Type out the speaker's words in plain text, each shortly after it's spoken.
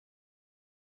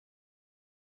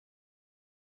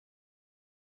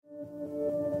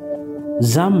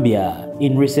Zambia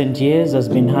in recent years has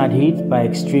been hard hit by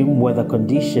extreme weather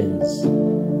conditions.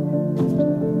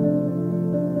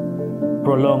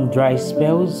 Prolonged dry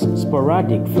spells,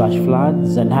 sporadic flash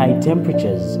floods, and high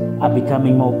temperatures are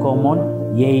becoming more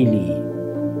common yearly.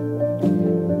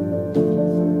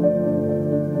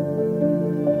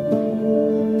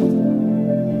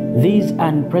 These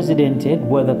unprecedented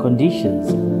weather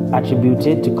conditions,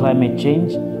 attributed to climate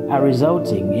change, are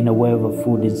resulting in a wave of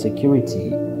food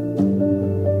insecurity.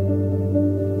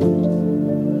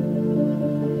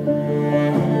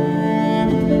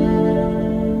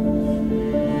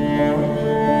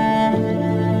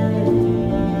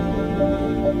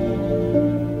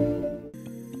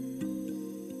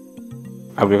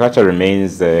 Agriculture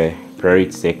remains the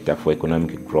priority sector for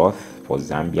economic growth for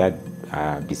Zambia,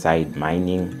 beside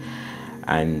mining,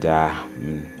 and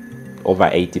over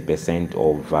 80%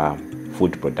 of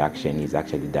food production is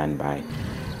actually done by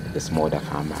the smaller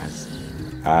farmers.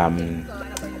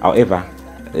 However,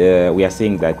 we are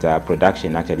seeing that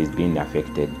production actually is being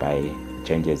affected by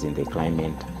changes in the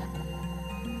climate.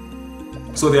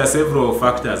 So there are several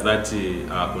factors that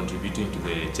are contributing to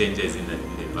the changes in the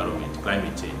environment,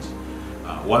 climate change.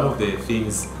 One of the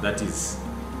things that is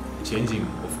changing,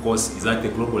 of course, is at the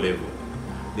global level.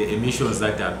 The emissions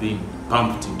that are being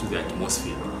pumped into the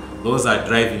atmosphere, those are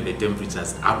driving the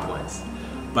temperatures upwards.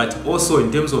 But also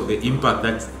in terms of the impact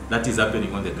that is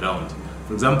happening on the ground.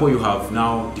 For example, you have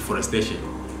now deforestation.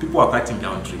 People are cutting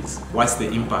down trees. What's the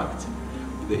impact?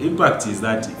 The impact is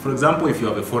that, for example, if you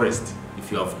have a forest,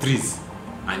 if you have trees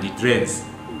and it rains,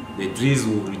 the trees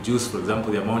will reduce, for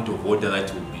example, the amount of water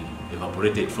that will be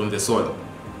evaporated from the soil.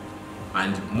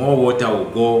 And more water will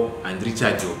go and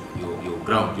recharge your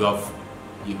ground. You have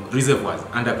reservoirs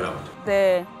underground.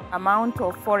 The amount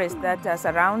of forest that are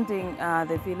surrounding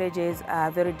the villages are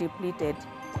very depleted.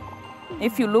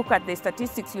 If you look at the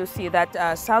statistics, you see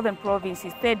that southern province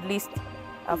is third least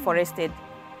forested,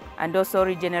 and also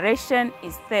regeneration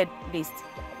is third least,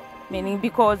 meaning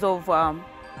because of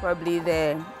probably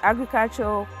the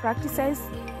agricultural practices.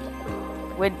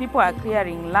 When people are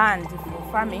clearing land for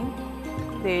farming,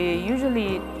 they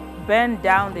usually burn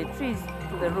down the trees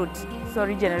to the root, so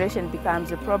regeneration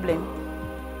becomes a problem.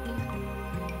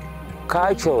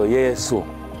 Kacho yesu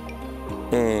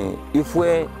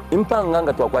ifwe impanga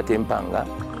nga twakwata empanga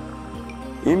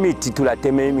imiti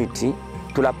tulatema imiti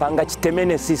tulapanga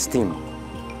kitemene system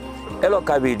elo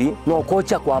kabiri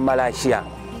nokocha kwa malasha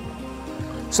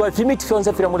so ifimiti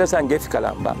fyonse fira mulesa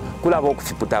ngefikalamba kulaba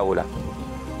okufiputaula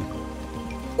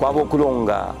kwabo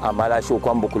kulonga amalasha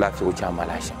okwamba kulafya ucha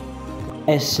malasha.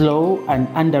 A slow and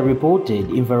underreported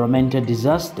environmental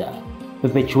disaster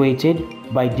perpetuated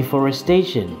by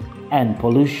deforestation and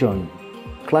pollution.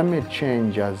 Climate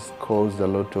change has caused a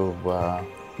lot of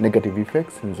negative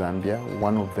effects in Zambia.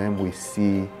 One of them we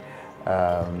see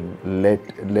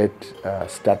late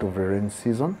start of the rain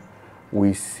season.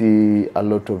 We see a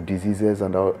lot of diseases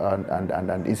and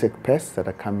insect pests that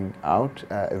are coming out.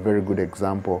 A very good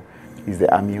example is the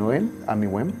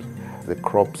armyworm. The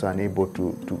crops are unable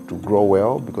to grow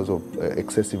well because of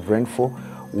excessive rainfall,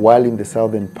 while in the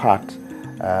southern part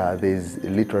there's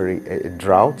literally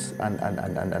droughts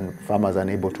and farmers are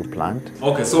unable to plant.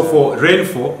 Okay, so for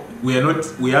rainfall,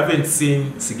 we haven't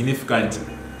seen significant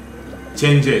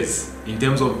changes in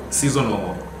terms of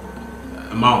seasonal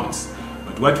amounts.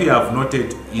 But what we have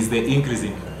noted is the increase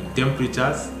in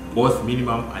temperatures, both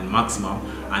minimum and maximum,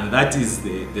 and that is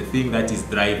the thing that is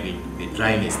driving the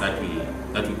dryness that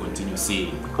we continue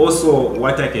seeing. Also,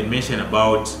 what I can mention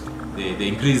about the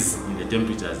increase in the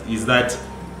temperatures is that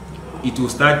it will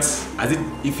start,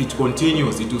 if it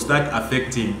continues, it will start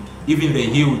affecting even the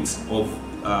yields of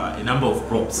a number of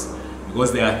crops,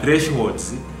 because there are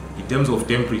thresholds in terms of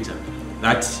temperature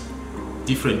that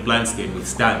different plants can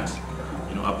withstand,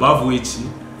 above which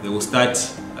they will start,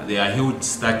 their yield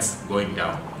starts going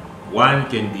down. One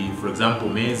can be, for example,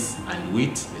 maize and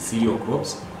wheat, the cereal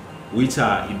crops, which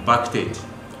are impacted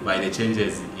by the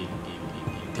changes in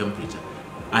temperature.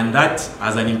 And that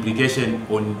has an implication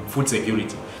on food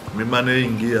security. Mimane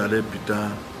ingi yale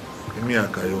pita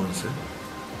imiaka yonse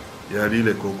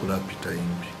yalile kokula pita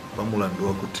imbi pamulandu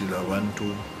wa kutila abantu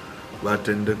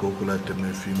batende kokula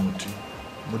temefimuti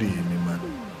muri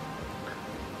mimane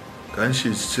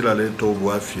kanshi sila leto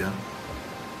obwafya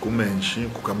kumenshi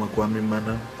kukama kwa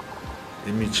mimana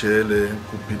imichele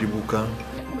kupiribuka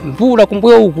mvula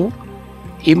kumbuyo huku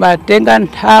imatenga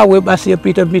nthawe basi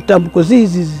yapita mitambo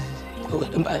zizi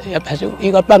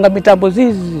ikapanga mitambo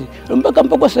zizi mpaka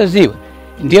mpaka saziwa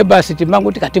ndiye basi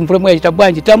timangu tikati mvula mwe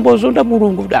chitabwanji tambo zonda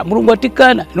mulungu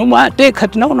atikana nomwe ateka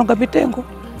tinaona ngapitengo.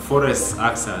 Forest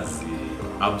acts as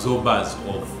absorbers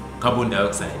of carbon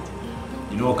dioxide.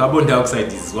 You know, carbon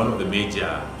dioxide is one of the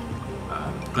major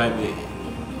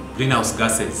greenhouse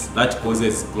gases that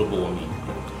causes global warming.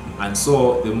 And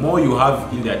so the more you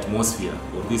have in the atmosphere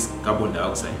of this carbon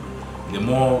dioxide, the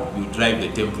more you drive the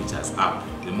temperatures up,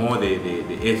 the more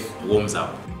the earth warms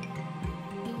up.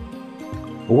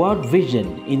 World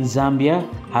Vision in Zambia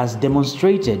has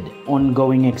demonstrated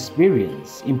ongoing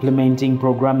experience implementing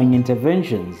programming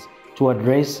interventions to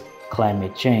address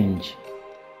climate change.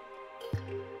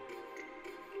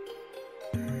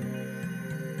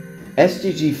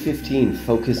 SDG 15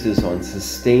 focuses on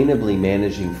sustainably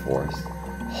managing forests,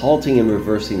 halting and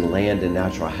reversing land and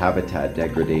natural habitat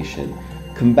degradation,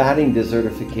 combating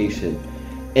desertification,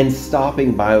 and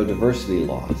stopping biodiversity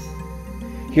loss.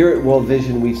 Here at World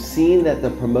Vision, we've seen that the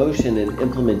promotion and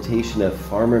implementation of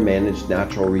farmer-managed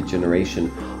natural regeneration,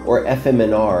 or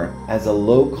FMNR, as a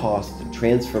low-cost,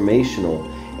 transformational,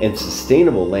 and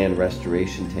sustainable land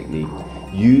restoration technique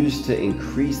used to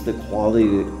increase the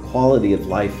quality of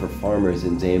life for farmers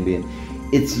in Zambia,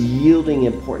 it's yielding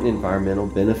important environmental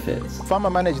benefits.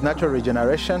 Farmer-managed natural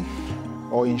regeneration,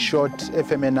 or in short,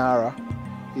 FMNR,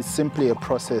 is simply a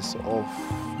process of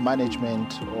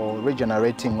management or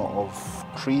regenerating of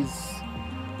trees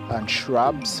and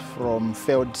shrubs from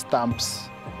failed stumps,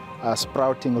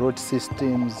 sprouting root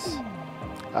systems,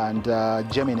 and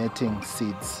germinating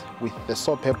seeds, with the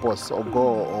sole purpose or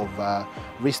goal of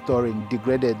restoring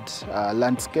degraded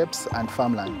landscapes and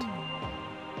farmland.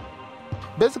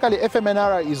 Basically,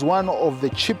 FMNR is one of the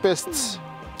cheapest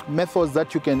methods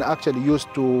that you can actually use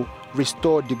to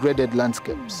restore degraded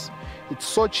landscapes. It's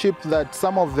so cheap that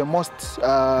some of the most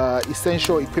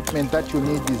essential equipment that you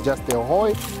need is just a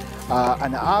hoe,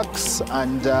 an axe,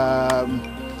 and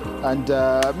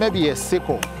maybe a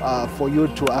sickle for you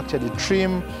to actually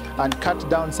trim and cut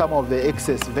down some of the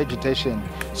excess vegetation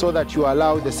so that you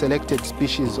allow the selected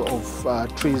species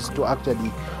of trees to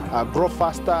actually grow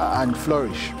faster and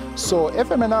flourish. So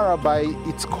FMNR, by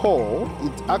its core,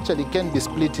 it actually can be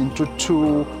split into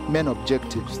two main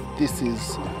objectives. This is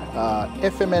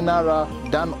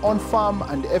FMNR done on farm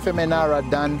and FMNR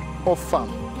done off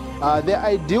farm. The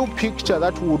ideal picture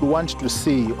that we would want to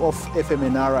see of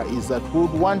FMNR is that we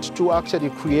would want to actually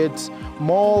create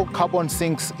more carbon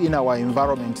sinks in our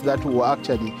environment that will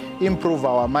actually improve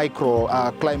our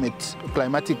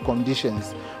climatic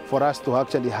conditions for us to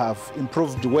actually have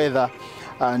improved weather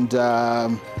and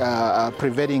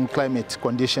prevailing climate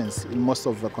conditions in most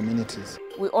of the communities.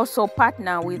 We also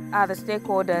partner with other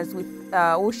stakeholders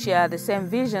who share the same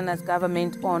vision as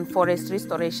government on forest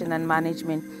restoration and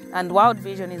management. And World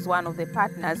Vision is one of the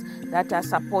partners that are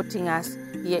supporting us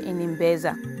here in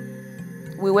Imbeza.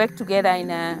 We work together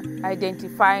in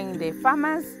identifying the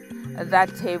farmers that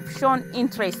have shown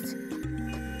interest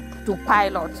to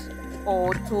pilot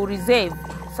or to reserve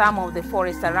some of the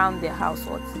forests around their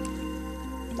households.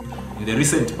 In the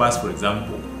recent past, for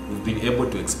example, we've been able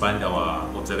to expand our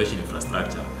observation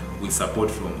infrastructure with support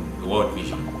from the World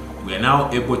Vision. We are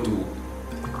now able to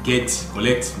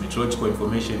collect meteorological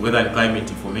information, weather and climate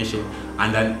information,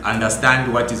 and then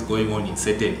understand what is going on in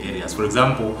certain areas. For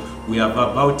example, we have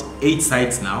about 8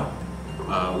 sites now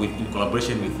in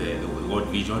collaboration with the World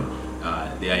Vision.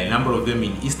 There are a number of them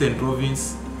in Eastern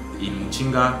Province, in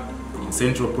Mchinga, in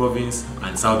Central Province,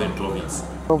 and Southern Province.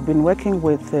 I've been working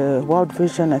with World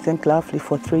Vision, I think, roughly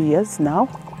for 3 years now.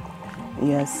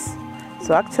 Yes.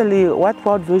 So actually, what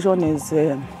World Vision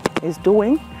is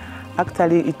doing,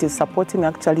 actually, it is supporting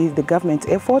the government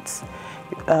efforts.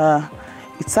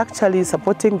 It's actually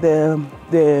supporting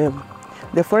the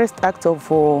Forest Act of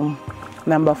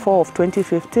number 4 of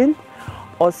 2015,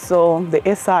 also the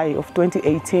SI of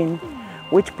 2018,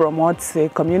 which promotes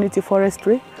community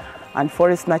forestry and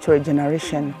forest natural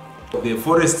regeneration. The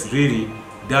forest really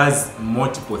does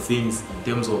multiple things in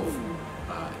terms of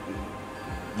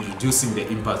reducing the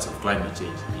impacts of climate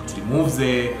change. It removes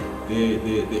the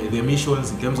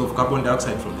emissions in terms of carbon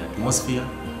dioxide from the atmosphere.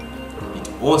 It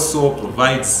also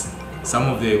provides some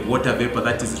of the water vapor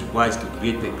that is required to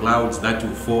create the clouds that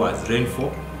will fall as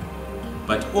rainfall.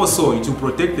 But also it will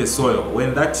protect the soil.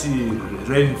 When that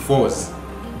rain falls,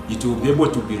 it will be able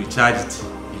to be recharged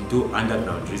into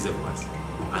underground reservoirs.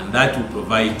 And that will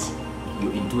provide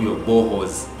into your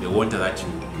boreholes the water that you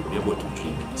will be able to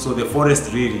drink. So the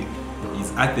forest really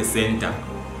is at the center,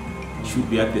 should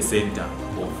be at the center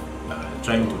of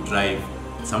trying to drive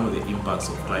some of the impacts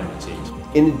of climate change.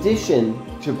 In addition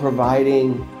to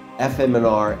providing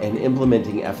FMNR and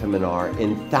implementing FMNR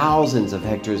in thousands of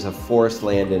hectares of forest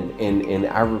land and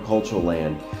agricultural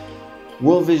land,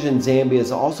 World Vision Zambia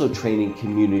is also training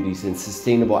communities in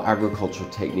sustainable agricultural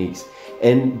techniques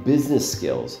and business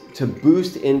skills to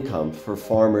boost income for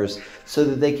farmers so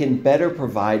that they can better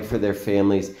provide for their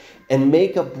families and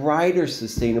make a brighter,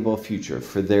 sustainable future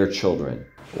for their children.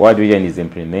 World Vision is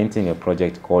implementing a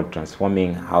project called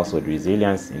Transforming Household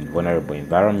Resilience in Vulnerable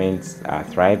Environments,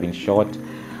 Thrive in short,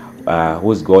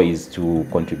 whose goal is to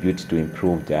contribute to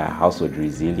improved household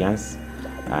resilience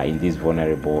in these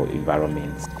vulnerable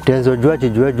environments. Tenzo jua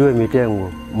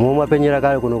mitengo mumwa penyera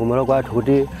kale kuno kumalo kwathu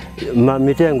kuti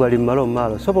mitengo ali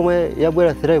malo so pomwe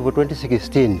yabwera Thrive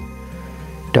 2016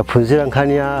 taphunzira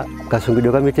nkhani ya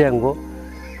kasungidwe ka mitengo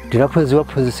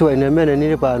tinaphunzisiwa ine mene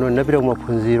nili pano ndinapita ku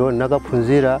maphunziro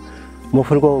ndakaphunzira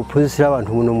mofunika kuphunzisira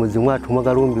abantu muno mudzi mwathu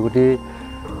mwakalumbi kuti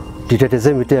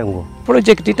titeteze mitengo.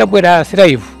 Project itabwera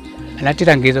Thrive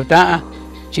anatilangiza kuti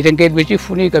chilengedwe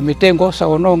chifunika mitengo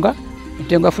osaononga,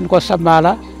 mitengo afunika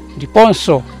osamala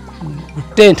ndiponso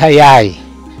kutentha yayi.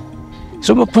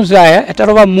 So maphunziro aya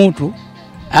atalowa mutu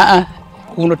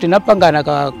kuno tinapangana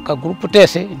ka grupu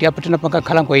tese ndipo tinapanga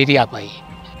nkhalango ili apa iyi.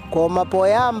 Koma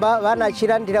poyamba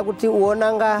vanachilandira kuti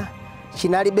uonanga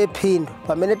chinalibe phindu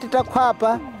pamene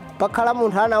titakhwapa pakhala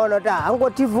munthu anaona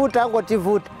kuti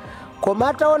angotivuta koma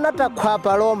ataona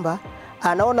takhwapa lomba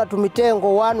anaona tumitengo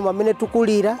 1 mamene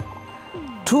tukulira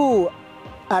 2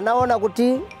 anaona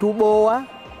kuti tubowa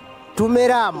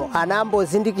tumeramo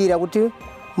anambozindikira kuti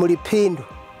muli phindu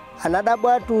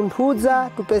anadabwa tunthudza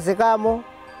tupezekamo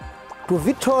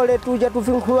tuvithole tuja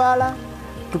tuvinkhulala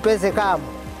tupezekamo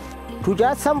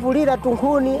tujasambulira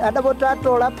tunkhuni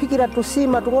adapotatola aphikira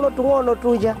tusima tung'ono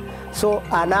tuja so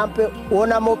anampe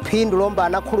onamo phindu lomba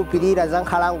anakhulupirira za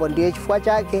nkhalango ndiye chifukwa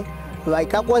chake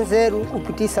vaikakonzeru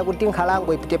upitisa kuti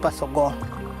nkhalango ipite pasogolo.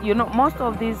 You know, most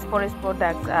of these forest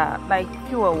products are like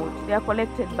firewood. They are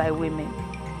collected by women.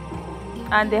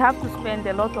 And they have to spend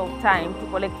a lot of time to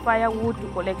collect firewood, to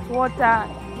collect water.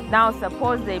 Now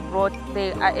suppose they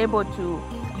are able to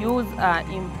use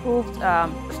improved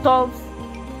stoves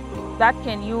that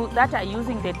are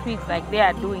using the twigs like they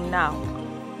are doing now.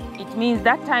 It means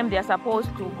that time they are supposed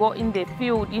to go in the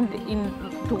field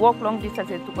to walk long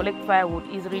distances to collect firewood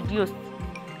is reduced,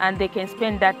 and they can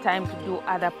spend that time to do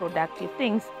other productive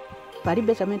things.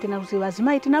 Palibe chamene tinaluziwa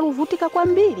azimayi tinaluvutika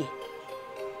kwambiri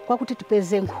kwakuti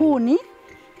tipeze nkhuni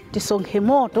tisonkhe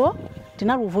moto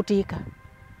tinaluvutika.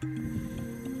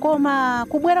 Koma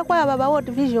kubwera kwa baba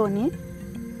World Vision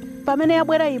pamene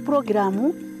yabwera iyi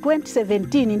programu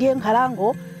 2017 ndiye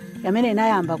nkhalango yamene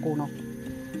inayamba kuno.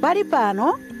 Pali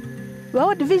pano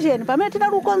World Vision pamene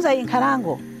tinalukonza iyi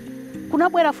nkhalango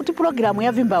kunabwera futi programu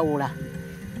ya vimbaula.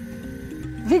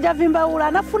 Vija vimbaula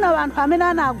anafuna vanthu amene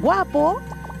anagwapo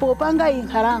popanga iyi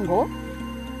nkhalango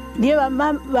ndiye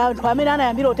vanthu amene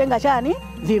anayambira utenga chani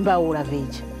vimbaula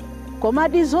vija. Koma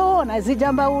dizoona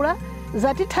zijambaula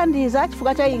zatithandiza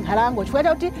chifukwa cha iyi nkhalango chifukwa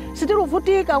chakuti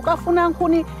sitiluvutika ukafuna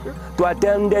nkhuni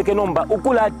twatendeke nomba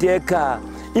ukulateka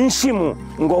inshimu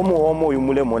ngomuhomo uyu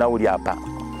mulemona uli apa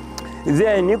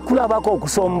then kulabako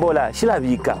kusombola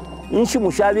shilabika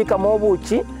inshimu shabika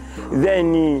mobuchi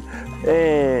then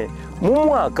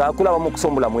mumwaka kulaba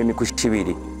mukusombola mwemi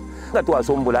kushibiri nga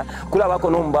twasombola kulabako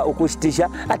nomba ukushitisha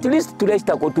at least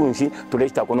tuleshita kotunshi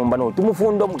tuleshita konomba no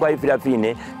tumufundo mukwa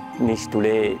ifirafine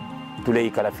nishitule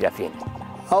ikala firafine.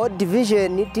 World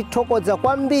Vision tithokoza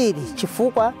kwambiri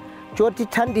chifukwa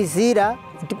chotithandizira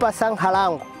kutipasa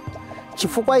nkhalango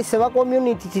chifukwa ise va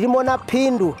community tilimona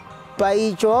phindu pa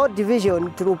icho. World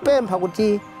Vision tilupempha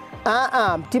kuti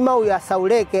mtima uyu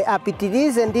asauleke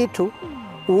apitirize ndithu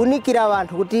unikira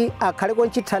vanthu kuti akhaleko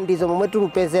nchithandizo momwe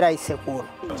tilupezera ise kuno.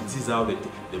 This is how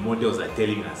the models are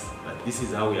telling us that this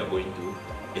is how we are going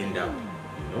to end up,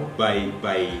 you know,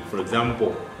 by for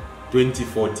example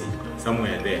 2040,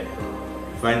 somewhere there,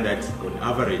 we find that on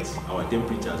average our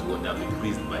temperatures would have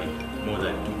increased by more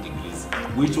than 2 degrees,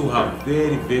 which will have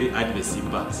very, very adverse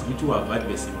impacts, to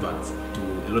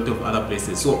a lot of other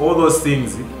places. So all those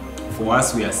things, for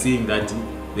us, we are seeing that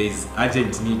there is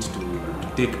urgent need to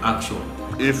take action.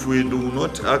 If we do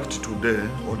not act today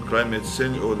on climate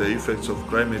change or the effects of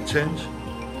climate change,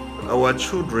 our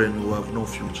children will have no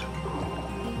future.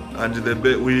 And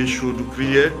we should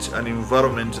create an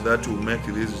environment that will make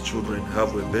these children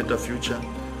have a better future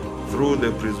through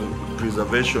the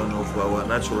preservation of our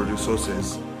natural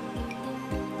resources.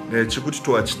 Chikuti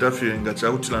tuachitafiye nga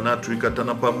chakutilana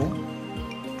tuikatana pamo,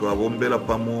 tuabombela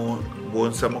pamo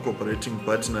bonsama cooperating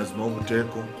partners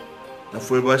n'obuteko na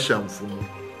fwe bashamfumu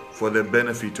for the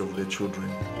benefit of the children.